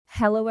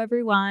Hello,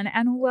 everyone,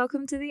 and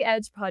welcome to the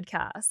Edge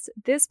podcast.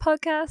 This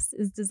podcast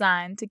is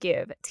designed to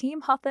give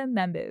Team Hotham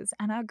members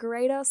and our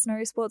greater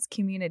snow sports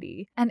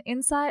community an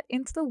insight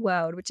into the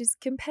world, which is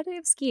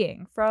competitive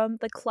skiing from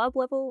the club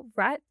level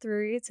right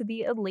through to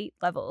the elite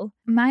level.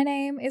 My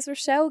name is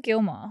Rochelle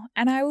Gilmore,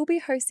 and I will be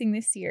hosting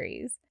this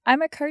series.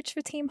 I'm a coach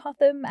for Team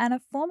Hotham and a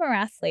former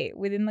athlete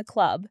within the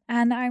club,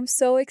 and I'm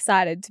so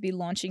excited to be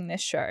launching this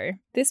show.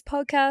 This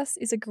podcast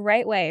is a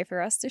great way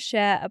for us to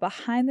share a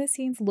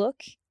behind-the-scenes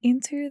look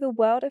into the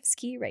world of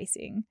ski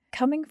racing,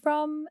 coming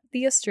from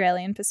the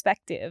Australian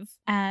perspective.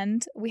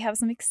 And we have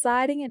some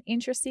exciting and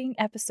interesting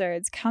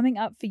episodes coming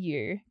up for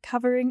you,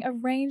 covering a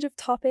range of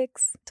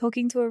topics,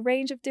 talking to a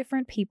range of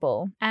different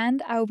people,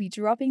 and I will be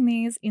dropping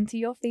these into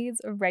your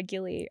feeds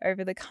regularly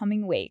over the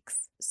coming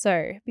weeks.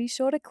 So be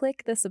sure to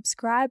click the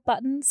subscribe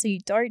button so you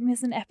don't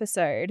miss an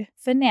episode.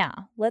 For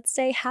now, let's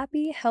stay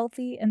happy,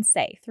 healthy, and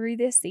safe through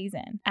this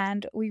season.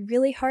 And we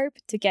really hope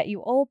to get you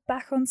all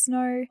back on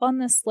snow on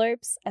the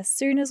slopes as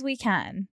soon as we can.